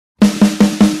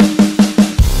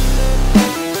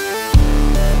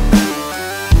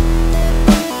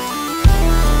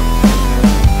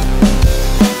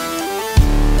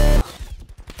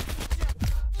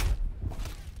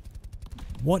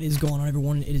What is going on,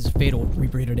 everyone? It is Fatal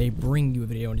Reaper here today, bringing you a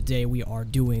video, and today we are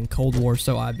doing Cold War.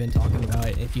 So I've been talking about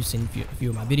it. If you've seen a few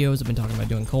of my videos, I've been talking about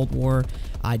doing Cold War.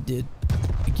 I did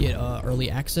get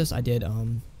early access. I did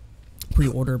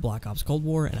pre-order Black Ops Cold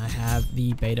War, and I have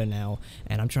the beta now,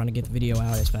 and I'm trying to get the video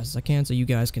out as fast as I can so you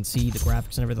guys can see the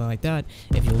graphics and everything like that.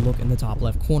 If you look in the top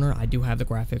left corner, I do have the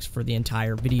graphics for the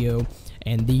entire video,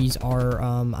 and these are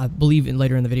I believe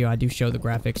later in the video I do show the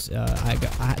graphics.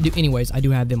 I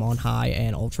do have them on high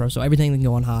and ultra, so everything that can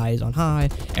go on high is on high,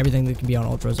 everything that can be on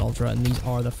ultra is ultra, and these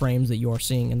are the frames that you are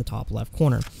seeing in the top left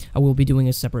corner. I will be doing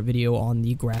a separate video on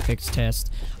the graphics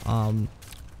test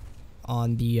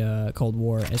on the Cold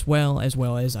War, as well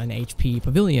as an HP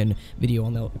Pavilion video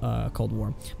on the Cold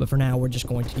War. But for now, we're just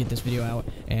going to get this video out,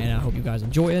 and I hope you guys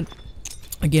enjoy it.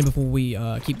 Again, before we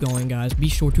keep going, guys, be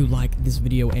sure to like this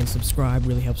video and subscribe.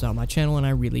 Really helps out my channel, and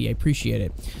I really appreciate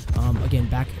it. Again,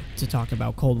 back to talk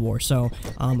about Cold War. So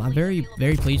I'm very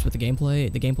pleased with the gameplay.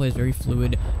 The gameplay is very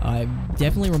fluid. It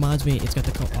definitely reminds me. It's got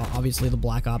the obviously the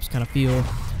Black Ops kind of feel.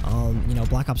 You know,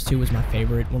 Black Ops 2 was my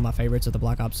favorite, one of my favorites of the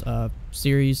Black Ops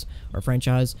series or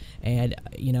franchise, and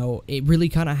you know, it really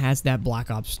kind of has that Black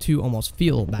Ops 2 almost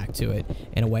feel back to it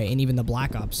in a way, and even the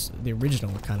Black Ops, the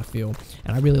original kind of feel,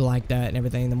 and I really like that and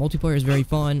everything. The multiplayer is very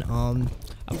fun.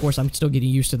 Of course, I'm still getting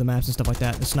used to the maps and stuff like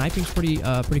that. The sniping's pretty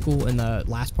cool in the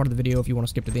last part of the video. If you want to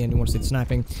skip to the end, you want to see the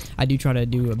sniping, I do try to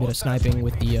do a bit of sniping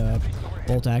with the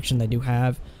bolt action they do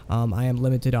have. I am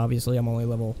limited, obviously. I'm only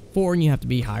level 4, and you have to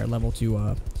be higher level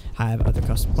to have other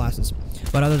custom classes.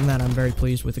 But other than that, I'm very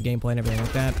pleased with the gameplay and everything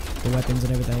like that. The weapons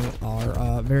and everything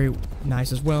are very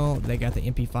nice as well. They got the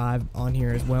MP5 on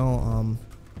here as well,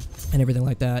 and everything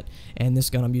like that. And this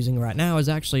gun I'm using right now is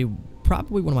actually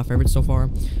probably one of my favorites so far.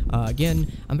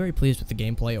 Again, I'm very pleased with the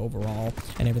gameplay overall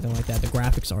and everything like that. The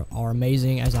graphics are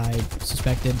amazing, as I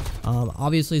suspected.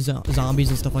 Obviously, zombies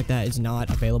and stuff like that is not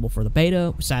available for the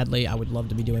beta. Sadly, I would love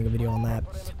to be doing a video on that,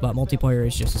 but multiplayer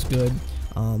is just as good.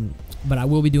 But I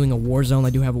will be doing a Warzone. I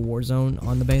do have a Warzone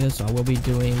on the beta, so I will be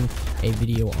doing a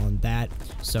video on that.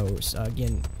 So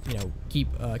again, you know, keep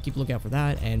lookout for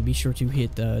that, and be sure to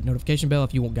hit the notification bell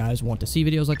if you guys want to see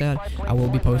videos like that. I will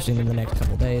be posting in the next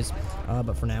couple days,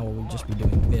 but for now we'll just be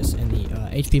doing this in the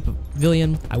HP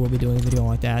Pavilion. I will be doing a video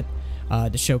like that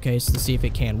to showcase, to see if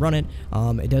it can run it.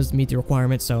 It does meet the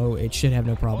requirements, so it should have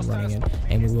no problem running it,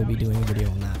 and we will be doing a video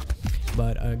on that.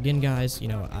 But again, guys, you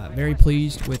know, very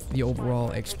pleased with the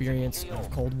overall experience of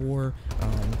Cold War.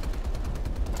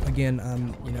 Again,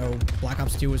 you know, Black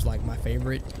Ops 2 was like my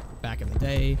favorite back in the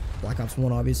day. Black Ops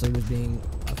 1 obviously was being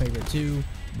a favorite too.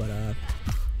 But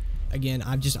again,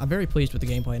 I'm very pleased with the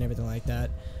gameplay and everything like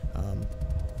that.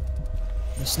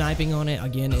 The sniping on it,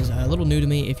 again, is a little new to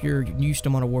me. If you're used to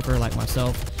Modern Warfare like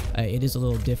myself, it is a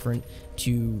little different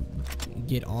to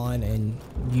get on and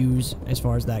use as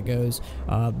far as that goes.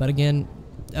 But again,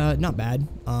 not bad.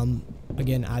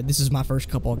 Again, this is my first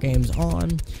couple of games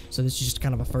on, so this is just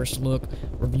kind of a first look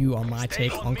review on my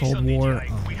take on Cold War.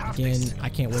 Again, I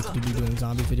can't wait to be doing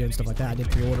zombie video and stuff like that. I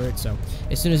did pre-order it, so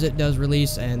as soon as it does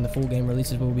release and the full game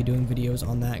releases, we'll be doing videos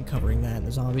on that and covering that and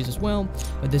the zombies as well.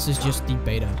 But this is just the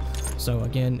beta. So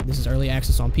again, this is early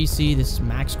access on PC. This is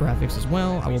max graphics as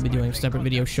well. I will be doing a separate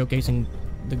video showcasing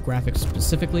the graphics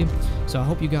specifically. So I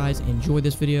hope you guys enjoy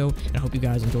this video, and I hope you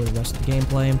guys enjoy the rest of the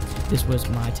gameplay. This was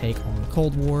my take on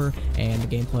Cold War, and the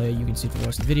gameplay you can see for the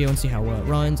rest of the video and see how well it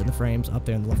runs, and the frames up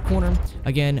there in the left corner.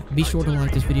 Again, be sure to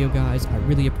like this video, guys. I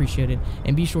really appreciate it,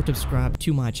 and be sure to subscribe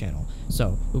to my channel.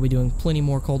 So we'll be doing plenty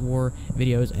more Cold War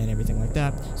videos and everything like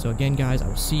that. So again, guys, I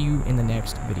will see you in the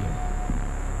next video.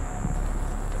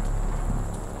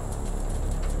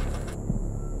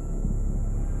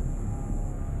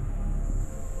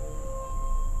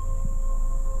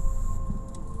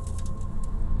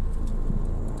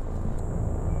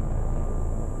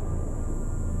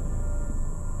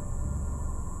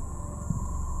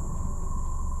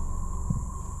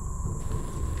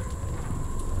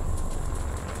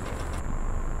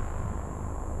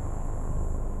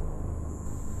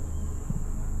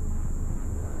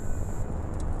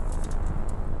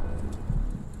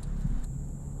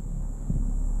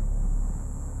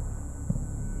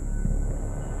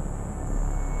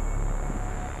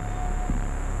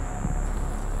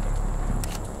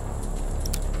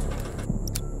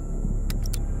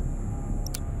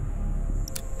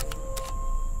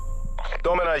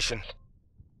 Domination.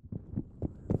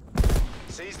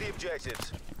 Seize the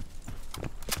objectives.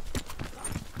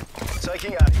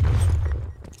 Taking A.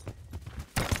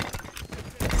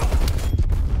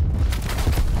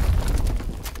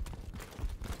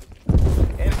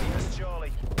 Enemy has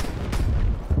Charlie.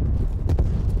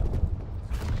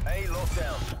 A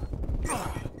lockdown.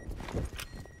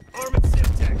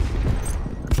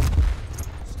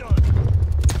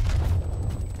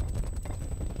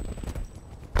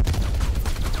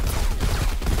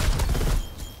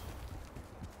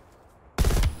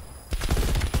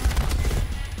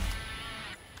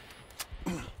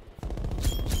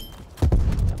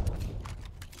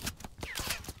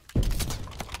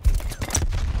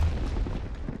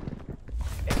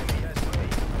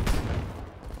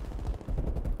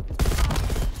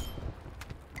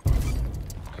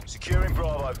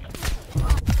 Bravo.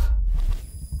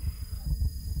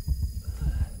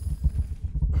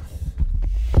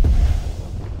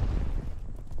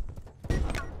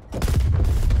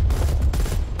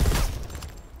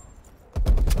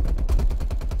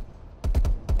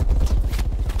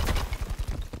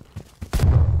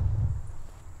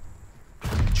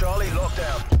 Charlie locked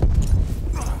down.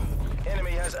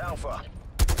 Enemy has Alpha.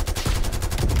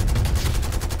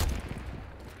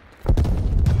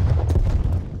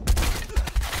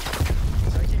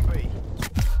 Taking B.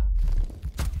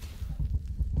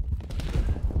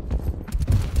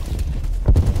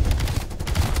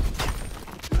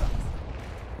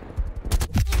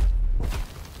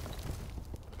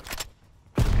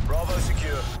 Bravo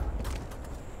secure.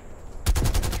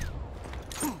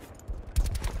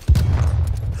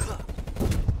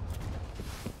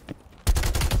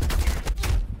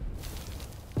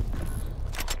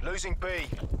 Losing B.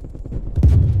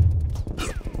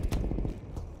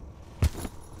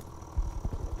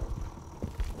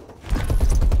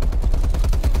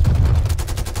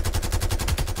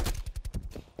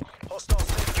 Hostile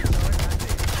sentry turret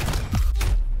active.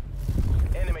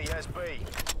 Enemy has B.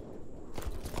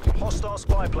 Hostile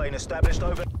spy plane established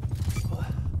over.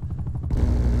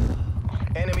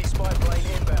 Enemy spy plane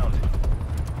inbound.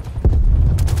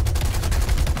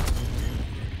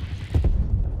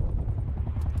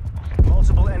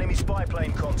 Multiple enemy spy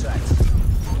plane contacts.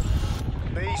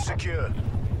 B secure.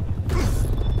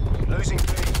 Losing B.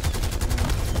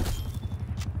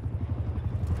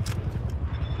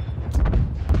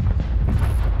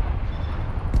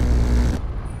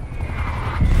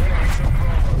 Enemy took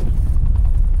Bravo.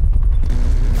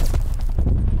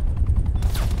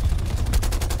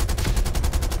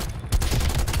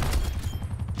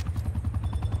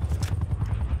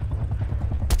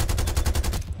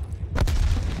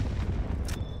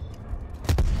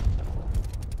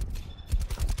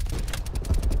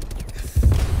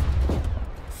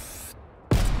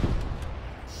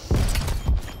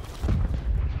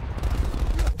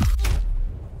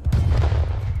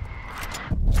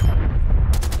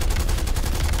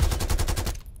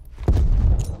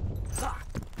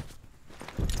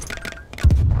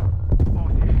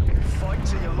 Fight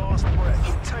to your last breath.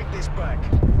 Take this back.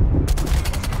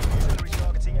 Artillery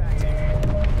targeting active.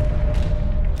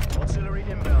 Artillery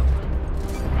inbound.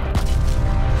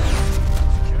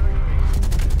 Securing B.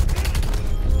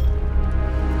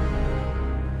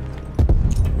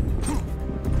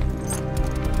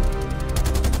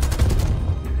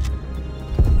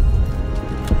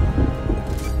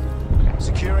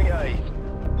 Securing A.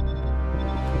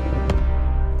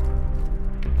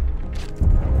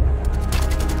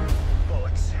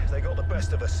 They got the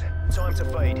best of us. Time to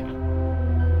fade.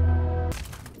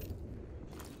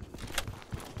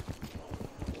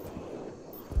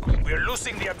 We're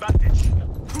losing the advantage.